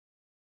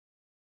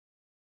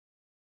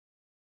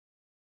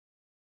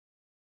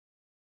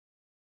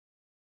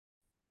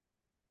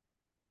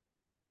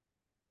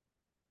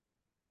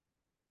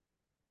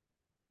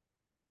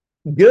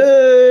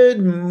Good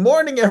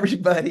morning,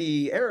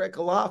 everybody. Eric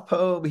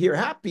Lofholm here.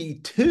 Happy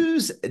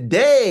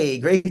Tuesday.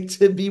 Great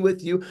to be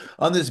with you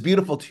on this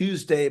beautiful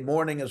Tuesday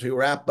morning as we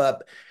wrap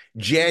up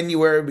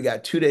January. We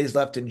got 2 days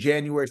left in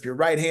January. If you're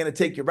right-handed,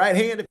 take your right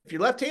hand. If you're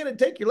left-handed,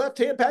 take your left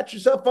hand. Pat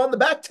yourself on the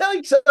back. Tell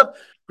yourself,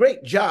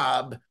 great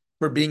job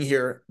for being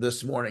here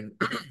this morning.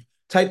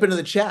 Type into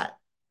the chat.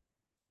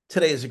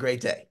 Today is a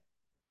great day.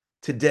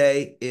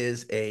 Today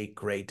is a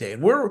great day.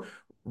 And we're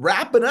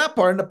wrapping up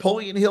our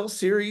Napoleon Hill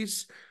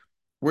series.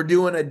 We're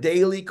doing a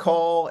daily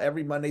call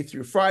every Monday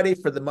through Friday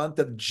for the month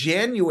of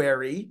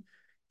January,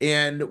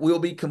 and we'll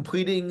be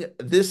completing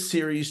this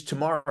series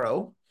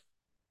tomorrow.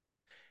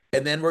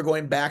 And then we're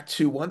going back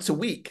to once a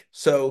week.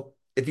 So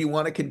if you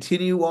want to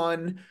continue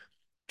on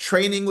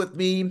training with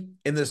me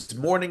in this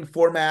morning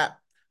format,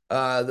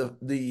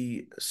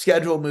 the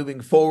schedule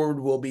moving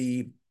forward will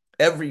be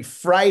every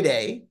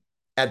Friday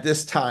at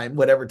this time,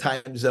 whatever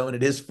time zone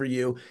it is for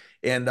you.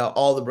 And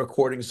all the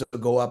recordings will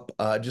go up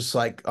just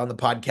like on the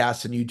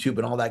podcast and YouTube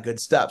and all that good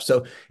stuff.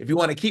 So if you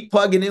want to keep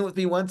plugging in with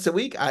me once a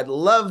week, I'd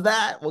love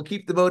that. We'll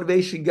keep the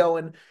motivation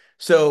going.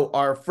 So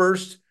our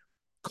first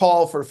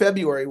call for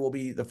February will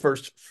be the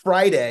first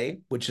Friday,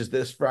 which is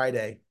this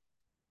Friday.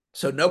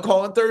 So no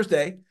call on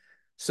Thursday.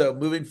 So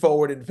moving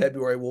forward in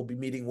February, we'll be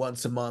meeting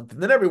once a month,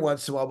 and then every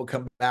once in a while we'll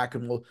come back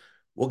and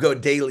we'll go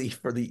daily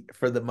for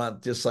the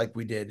month, just like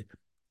we did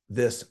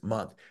this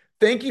month.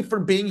 Thank you for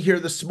being here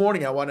this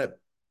morning. I want to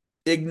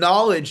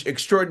acknowledge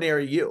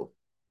extraordinary you,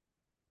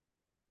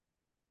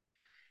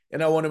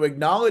 and I want to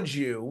acknowledge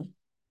you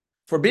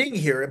for being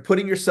here and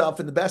putting yourself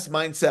in the best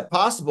mindset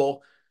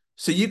possible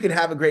so you can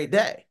have a great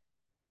day.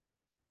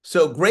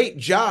 So great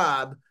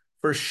job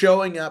for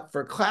showing up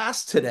for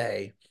class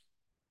today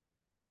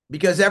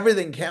because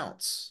everything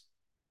counts.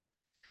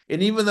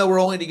 And even though we're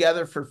only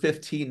together for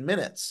 15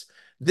 minutes,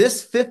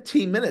 this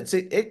 15 minutes,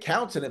 it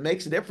counts and it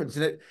makes a difference.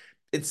 And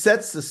it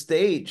sets the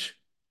stage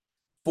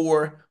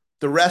for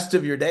the rest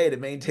of your day to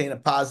maintain a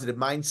positive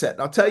mindset.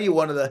 And I'll tell you,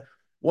 one of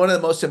the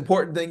most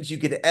important things you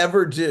could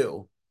ever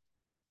do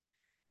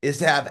is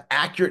to have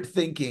accurate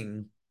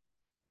thinking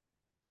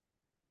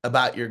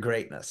about your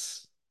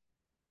greatness.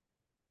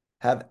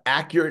 Have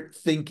accurate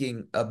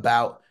thinking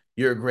about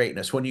your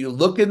greatness. When you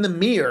look in the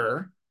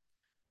mirror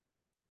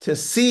to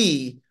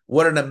see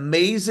what an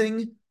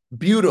amazing,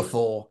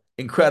 beautiful,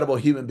 incredible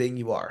human being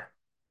you are.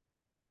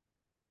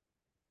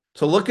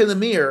 To look in the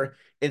mirror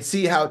and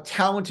see how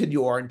talented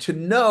you are and to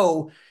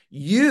know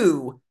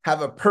you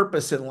have a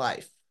purpose in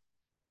life.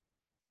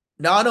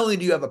 Not only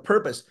do you have a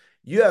purpose,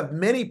 you have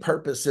many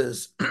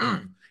purposes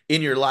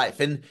in your life.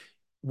 And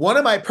one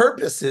of my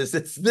purposes,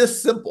 it's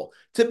this simple,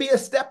 to be a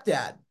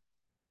stepdad.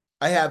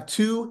 I have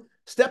two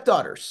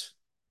stepdaughters.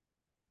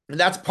 And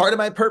that's part of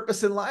my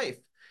purpose in life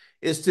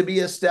is to be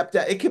a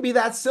stepdad. It can be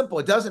that simple.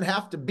 It doesn't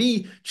have to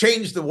be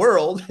change the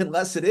world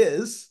unless it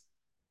is.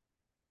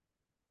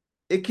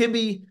 It can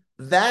be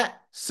that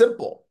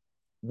simple.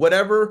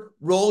 Whatever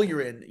role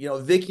you're in,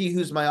 Vicky,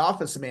 who's my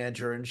office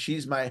manager, and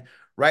she's my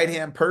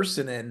right-hand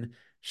person, and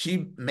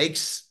she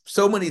makes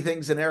so many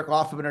things in Eric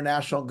Lofholm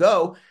International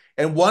go.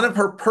 And one of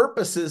her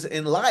purposes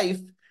in life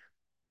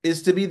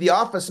is to be the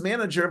office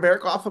manager of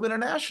Eric Lofholm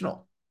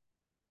International.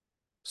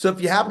 So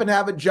if you happen to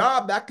have a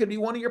job, that could be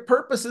one of your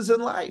purposes in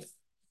life.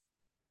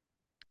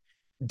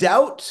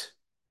 Doubt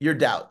your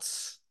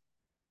doubts.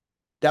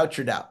 Doubt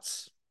your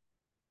doubts.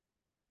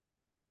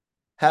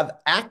 Have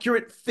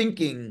accurate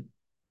thinking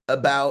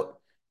about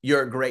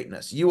your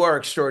greatness. You are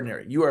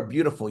extraordinary. You are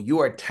beautiful.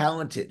 You are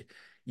talented.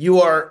 You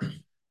are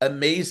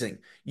amazing.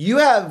 You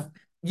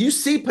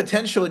see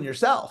potential in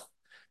yourself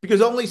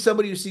because only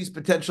somebody who sees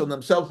potential in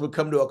themselves would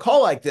come to a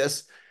call like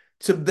this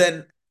to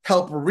then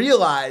help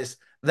realize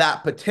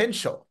that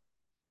potential.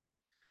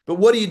 But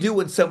what do you do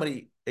when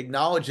somebody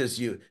acknowledges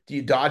you? Do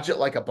you dodge it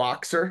like a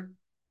boxer?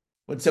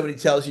 When somebody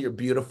tells you you're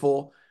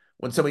beautiful,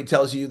 when somebody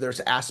tells you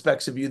there's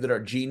aspects of you that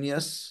are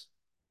genius,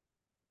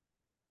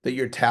 that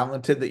you're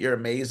talented, that you're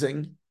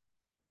amazing?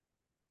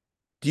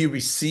 Do you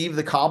receive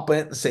the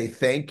compliment and say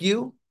thank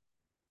you?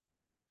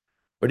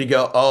 Or do you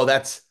go, oh,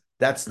 that's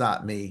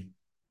not me?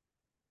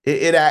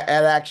 It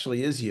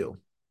actually is you.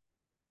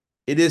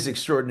 It is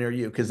extraordinary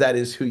you because that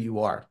is who you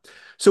are.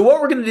 So what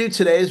we're going to do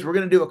today is we're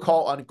going to do a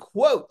call on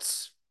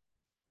quotes.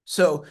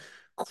 So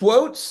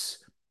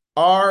quotes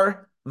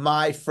are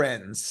my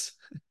friends.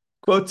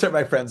 Quotes are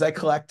my friends. I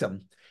collect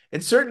them.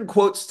 And certain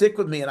quotes stick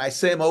with me and I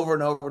say them over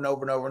and over and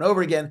over and over and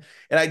over again.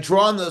 And I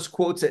draw on those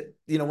quotes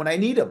when I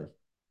need them.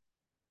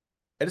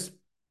 I just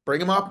bring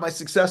them off my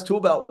success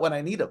tool belt when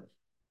I need them.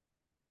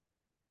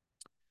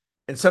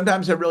 And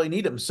sometimes I really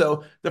need them.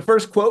 So the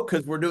first quote,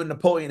 because we're doing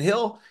Napoleon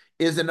Hill,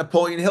 is a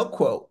Napoleon Hill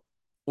quote.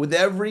 With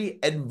every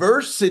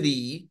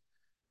adversity,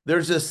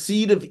 there's a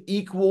seed of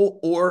equal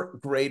or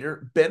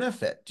greater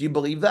benefit. Do you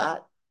believe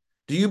that?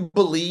 Do you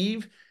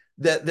believe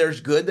that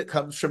there's good that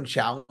comes from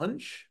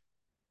challenge?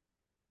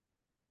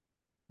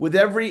 With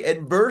every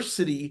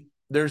adversity,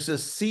 there's a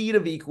seed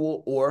of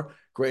equal or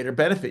greater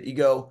benefit. You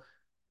go,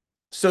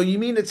 so you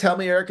mean to tell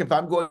me, Eric, if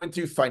I'm going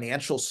through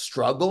financial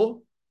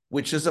struggle,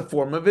 which is a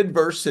form of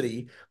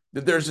adversity,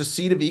 that there's a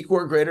seed of equal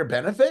or greater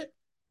benefit?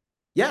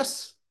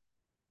 Yes.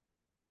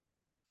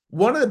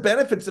 One of the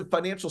benefits of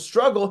financial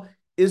struggle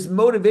is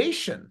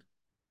motivation,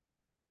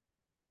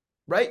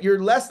 right?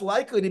 You're less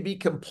likely to be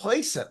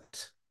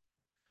complacent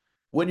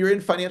when you're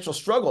in financial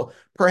struggle.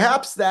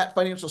 Perhaps that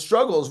financial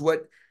struggle is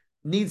what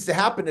needs to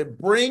happen to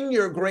bring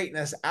your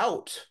greatness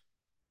out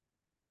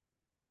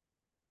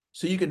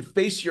so you can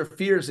face your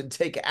fears and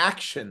take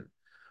action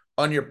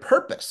on your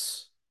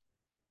purpose.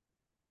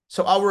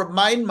 So I'll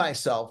remind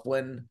myself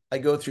when I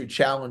go through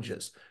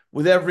challenges,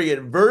 with every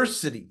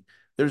adversity,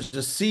 there's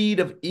a seed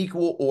of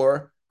equal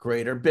or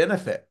greater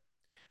benefit.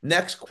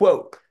 Next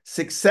quote,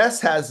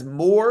 success has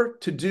more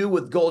to do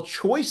with goal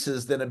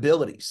choices than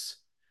abilities.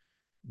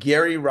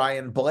 Gary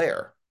Ryan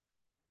Blair.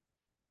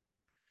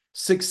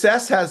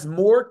 Success has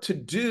more to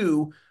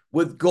do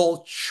with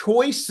goal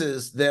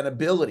choices than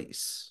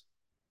abilities.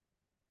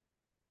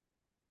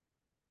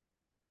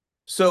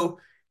 So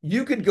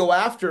you could go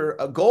after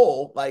a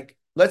goal, like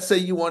let's say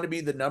you want to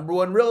be the number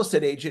one real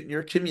estate agent in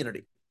your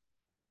community.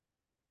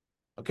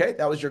 Okay,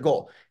 that was your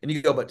goal. And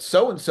you go, but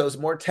so-and-so is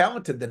more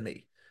talented than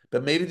me.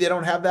 But maybe they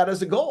don't have that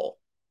as a goal.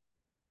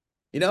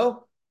 You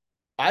know,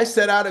 I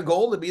set out a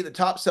goal to be the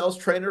top sales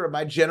trainer of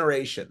my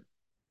generation.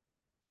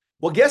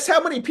 Well, guess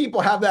how many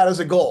people have that as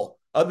a goal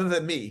other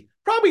than me?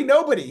 Probably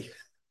nobody.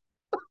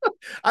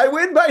 I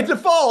win by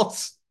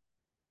default.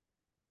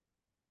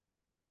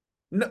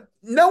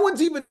 No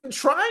one's even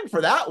trying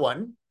for that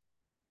one.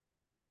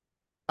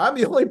 I'm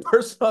the only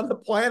person on the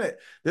planet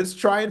that's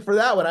trying for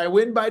that one. I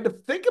win by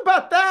think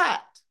about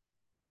that.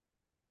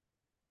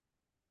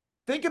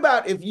 Think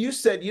about if you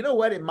said, you know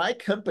what, in my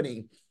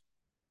company,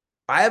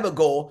 I have a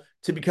goal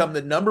to become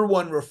the number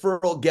one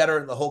referral getter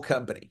in the whole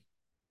company.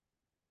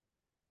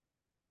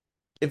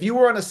 If you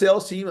were on a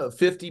sales team of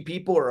 50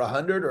 people or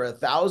 100 or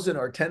 1,000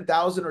 or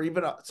 10,000 or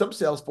even some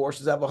sales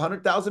forces have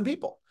 100,000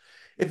 people.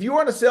 If you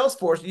were on a sales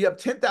force and you have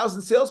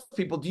 10,000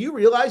 salespeople, do you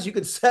realize you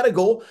could set a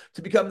goal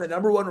to become the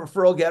number one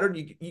referral getter and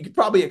you could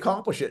probably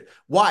accomplish it?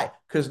 Why?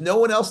 Because no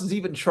one else is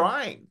even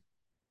trying.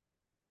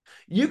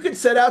 You could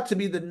set out to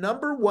be the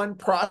number one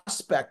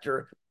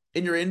prospector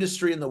in your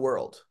industry in the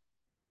world.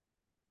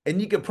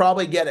 And you could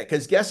probably get it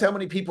because guess how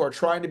many people are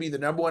trying to be the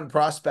number one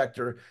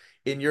prospector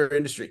in your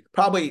industry?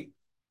 Probably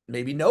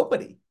maybe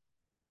nobody.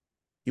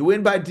 You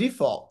win by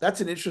default.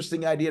 That's an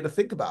interesting idea to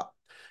think about.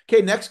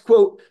 Okay, next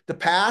quote. The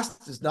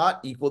past does not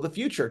equal the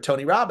future.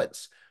 Tony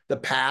Robbins. The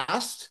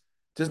past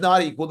does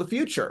not equal the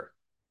future.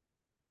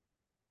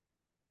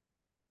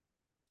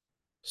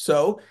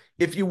 So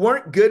if you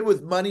weren't good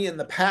with money in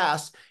the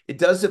past, it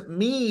doesn't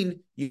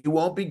mean you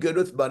won't be good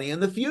with money in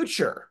the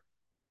future.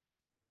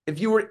 If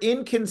you were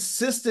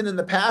inconsistent in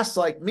the past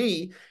like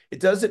me, it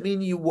doesn't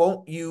mean you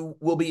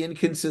will be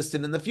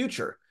inconsistent in the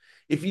future.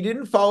 If you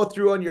didn't follow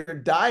through on your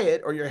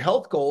diet or your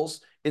health goals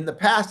in the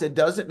past, it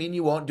doesn't mean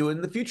you won't do it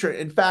in the future.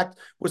 In fact,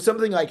 with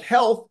something like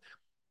health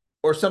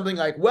or something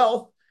like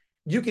wealth,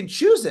 you can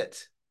choose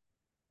it.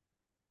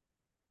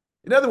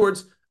 In other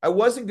words, I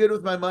wasn't good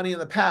with my money in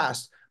the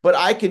past, but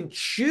I can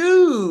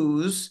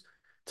choose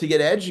to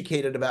get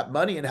educated about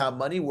money and how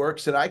money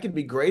works, and I can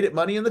be great at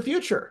money in the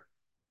future.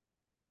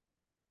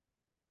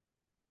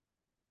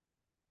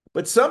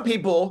 But some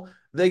people,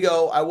 they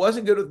go, I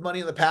wasn't good with money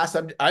in the past.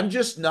 I'm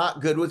just not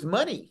good with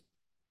money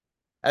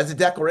as a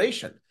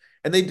declaration.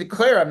 And they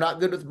declare I'm not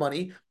good with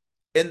money.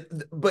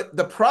 But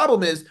the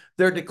problem is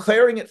they're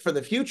declaring it for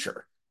the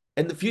future,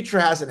 and the future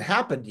hasn't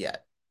happened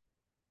yet.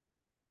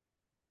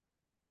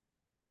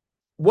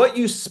 What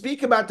you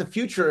speak about the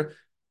future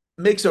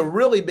makes a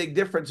really big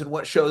difference in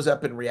what shows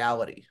up in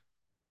reality.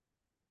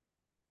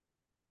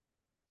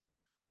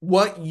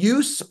 What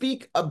you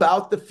speak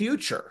about the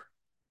future,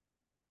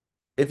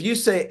 if you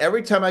say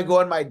every time I go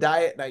on my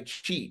diet and I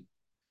cheat,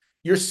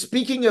 you're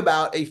speaking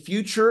about a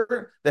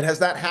future that has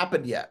not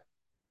happened yet.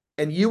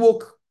 And you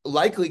will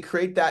likely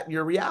create that in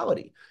your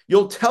reality.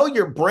 You'll tell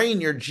your brain,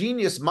 your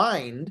genius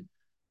mind,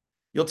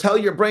 you'll tell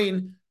your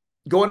brain,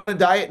 go on a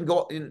diet and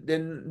go and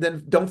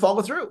then don't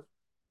follow through.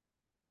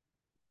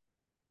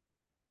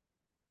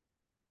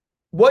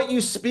 What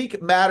you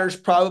speak matters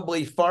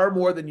probably far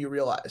more than you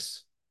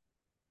realize.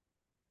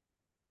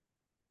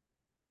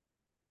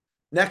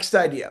 Next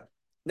idea.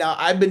 Now,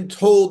 I've been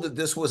told that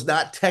this was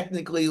not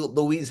technically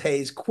Louise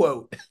Hay's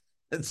quote.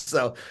 And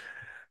so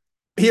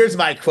here's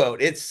my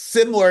quote. It's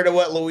similar to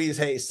what Louise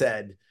Hay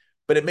said,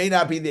 but it may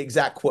not be the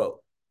exact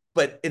quote,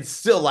 but it's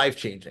still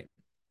life-changing.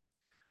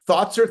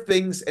 Thoughts are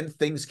things and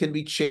things can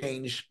be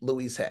changed,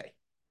 Louise Hay.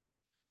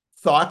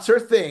 Thoughts are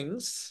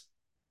things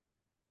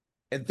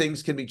and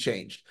things can be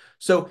changed.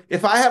 So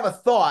if I have a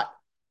thought,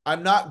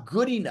 I'm not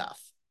good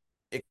enough.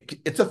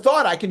 It's a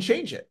thought, I can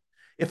change it.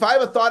 If I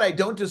have a thought, I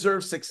don't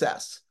deserve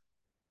success,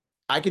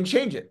 I can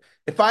change it.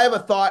 If I have a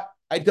thought,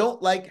 I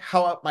don't like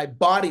how my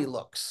body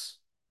looks,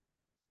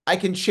 I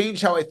can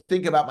change how I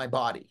think about my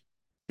body.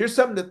 Here's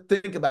something to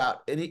think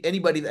about.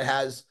 Anybody that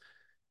has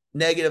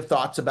negative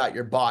thoughts about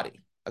your body,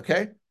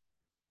 okay?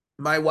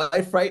 My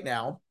wife right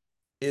now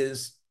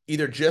is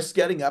either just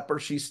getting up or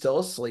she's still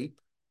asleep.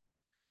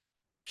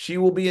 She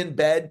will be in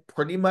bed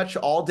pretty much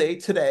all day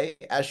today,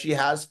 as she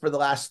has for the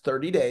last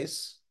 30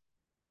 days.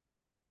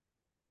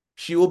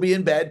 She will be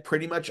in bed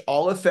pretty much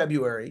all of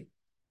February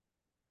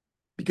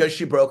because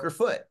she broke her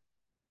foot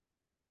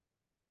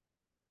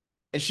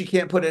and she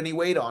can't put any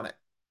weight on it.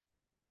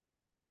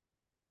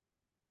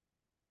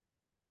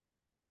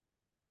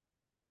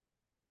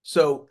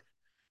 So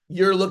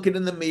you're looking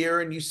in the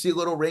mirror and you see a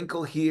little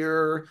wrinkle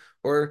here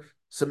or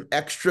some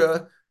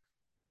extra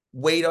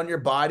weight on your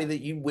body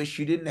that you wish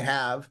you didn't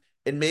have,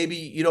 and maybe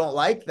you don't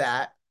like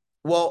that.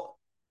 Well,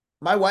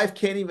 my wife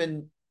can't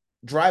even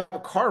drive a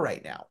car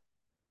right now.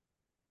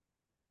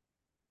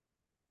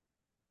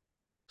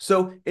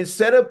 So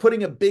instead of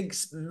putting a big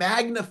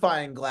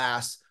magnifying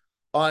glass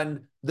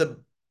on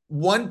the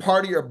one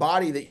part of your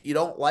body that you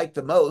don't like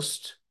the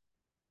most,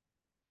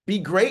 be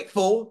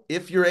grateful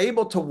if you're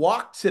able to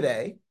walk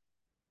today.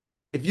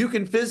 If you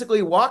can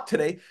physically walk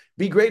today,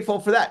 be grateful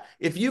for that.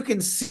 If you can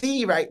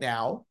see right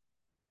now,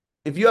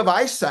 if you have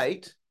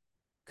eyesight,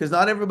 because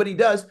not everybody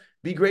does,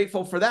 be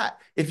grateful for that.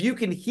 If you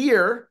can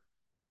hear,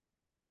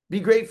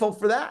 be grateful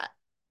for that.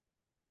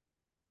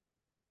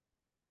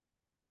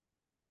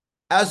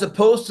 As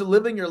opposed to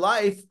living your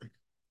life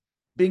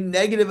being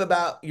negative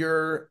about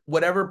your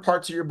whatever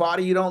parts of your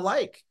body you don't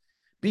like.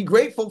 Be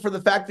grateful for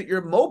the fact that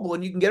you're mobile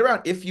and you can get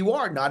around. If you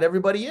are, not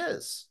everybody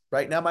is.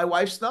 Right now, my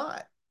wife's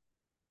not.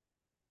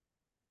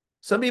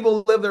 Some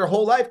people live their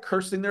whole life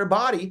cursing their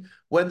body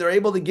when they're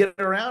able to get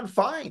around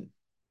fine.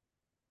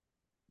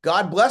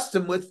 God blessed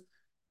them with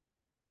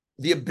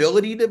the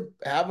ability to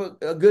have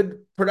a good,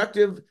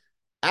 productive,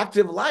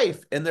 active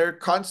life, and they're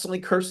constantly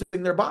cursing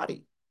their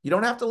body. You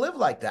don't have to live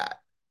like that.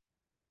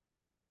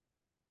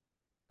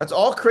 That's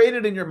all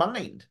created in your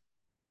mind.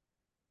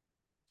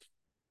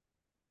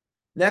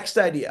 Next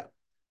idea.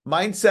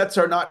 Mindsets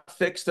are not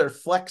fixed, they're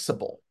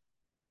flexible.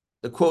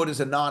 The quote is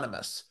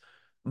anonymous.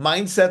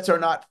 Mindsets are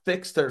not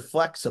fixed, they're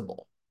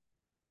flexible.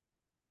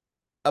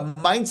 A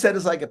mindset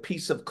is like a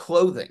piece of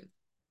clothing.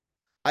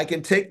 I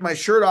can take my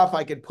shirt off,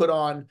 I can put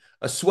on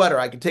a sweater.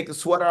 I can take the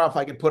sweater off,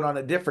 I can put on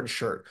a different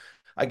shirt.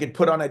 I could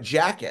put on a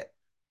jacket.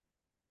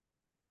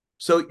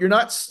 So you're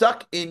not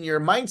stuck in your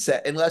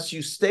mindset unless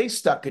you stay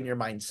stuck in your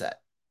mindset.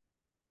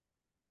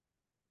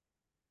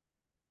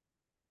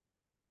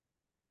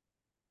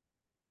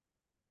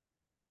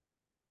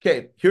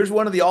 Okay, here's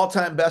one of the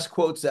all-time best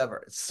quotes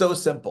ever. It's so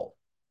simple.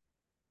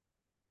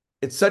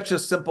 It's such a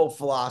simple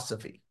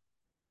philosophy.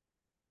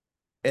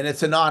 And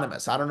it's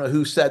anonymous. I don't know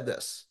who said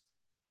this.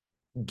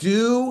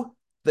 Do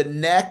the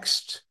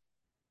next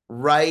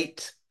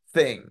right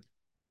thing.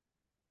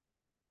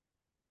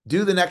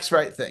 Do the next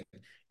right thing.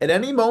 At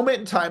any moment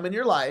in time in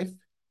your life,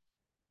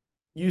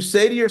 you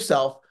say to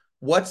yourself,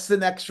 what's the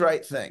next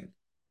right thing?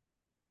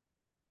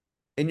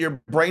 And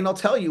your brain will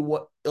tell you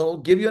what, it'll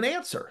give you an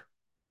answer.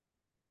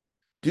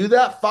 Do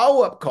that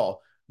follow-up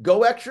call.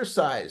 Go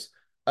exercise.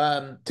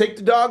 Take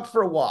the dog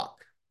for a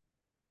walk.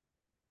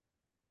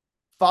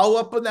 Follow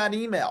up on that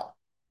email.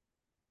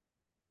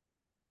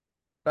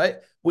 Right?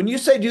 When you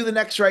say do the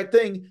next right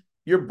thing,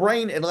 your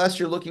brain, unless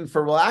you're looking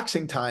for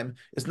relaxing time,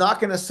 is not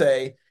going to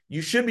say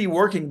you should be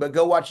working, but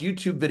go watch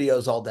YouTube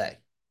videos all day.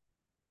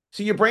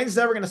 So your brain's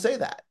never going to say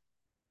that.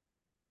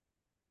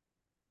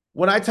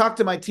 When I talk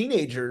to my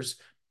teenagers,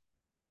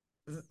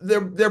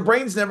 their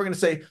brain's never going to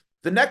say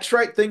the next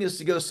right thing is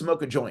to go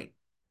smoke a joint.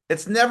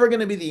 It's never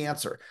going to be the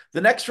answer.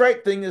 The next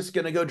right thing is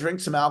going to go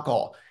drink some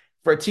alcohol.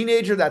 For a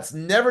teenager, that's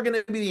never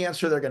going to be the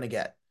answer they're going to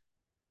get.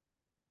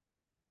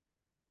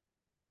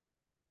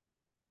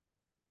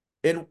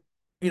 And,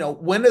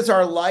 when does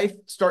our life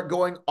start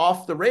going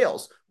off the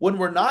rails? When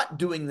we're not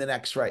doing the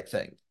next right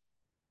thing.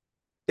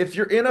 If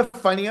you're in a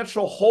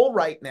financial hole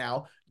right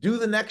now, do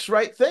the next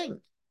right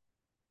thing.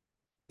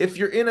 If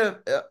you're in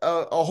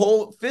a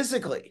hole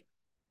physically,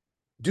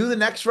 do the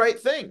next right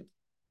thing.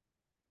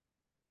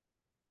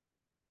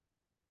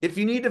 If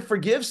you need to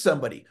forgive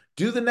somebody,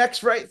 do the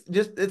next right.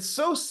 It's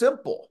so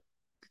simple.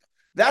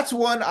 That's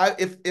one.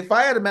 If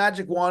I had a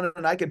magic wand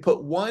and I could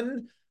put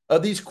one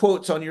of these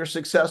quotes on your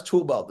success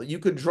tool belt that you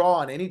could draw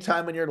on any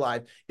time in your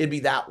life, it'd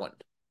be that one.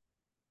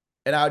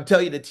 And I would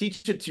tell you to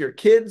teach it to your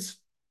kids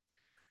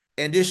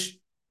and just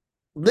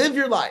live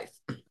your life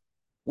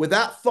with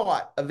that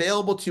thought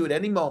available to you at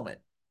any moment.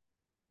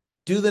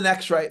 Do the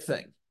next right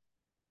thing.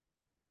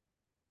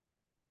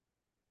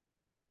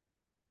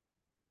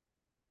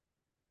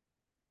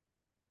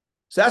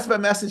 So that's my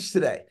message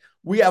today.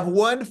 We have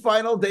one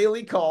final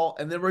daily call,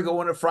 and then we're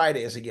going to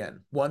Fridays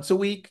again, once a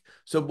week.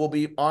 So we'll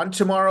be on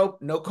tomorrow,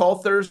 no call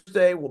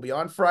Thursday. We'll be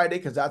on Friday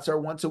because that's our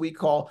once a week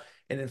call.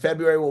 And in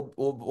February,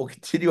 we'll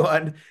continue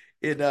on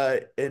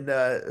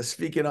in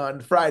speaking on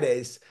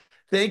Fridays.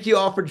 Thank you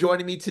all for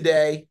joining me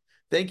today.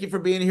 Thank you for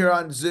being here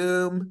on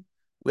Zoom.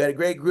 We had a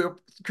great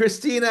group.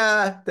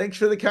 Christina, thanks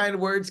for the kind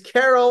words.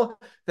 Carol,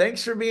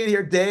 thanks for being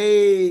here.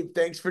 Dave,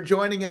 thanks for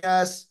joining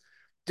us.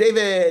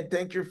 David,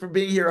 thank you for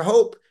being here.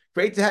 Hope,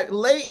 great to have you.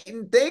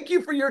 Leighton, thank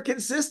you for your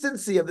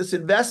consistency of this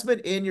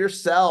investment in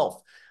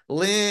yourself.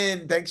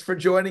 Lynn, thanks for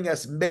joining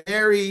us.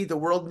 Mary, the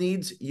world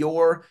needs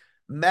your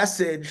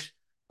message.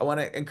 I want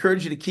to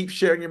encourage you to keep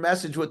sharing your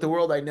message with the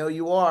world. I know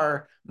you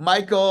are.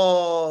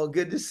 Michael,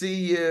 good to see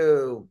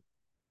you.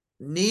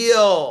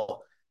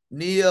 Neil,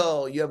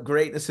 Neil, you have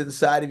greatness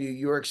inside of you.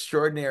 You're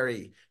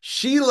extraordinary.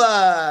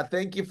 Sheila,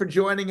 thank you for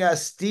joining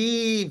us.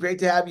 Steve, great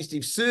to have you.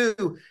 Steve,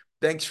 Sue,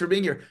 thanks for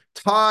being here.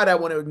 Todd, I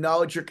want to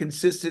acknowledge your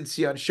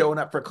consistency on showing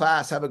up for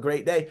class. Have a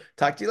great day.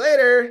 Talk to you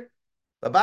later.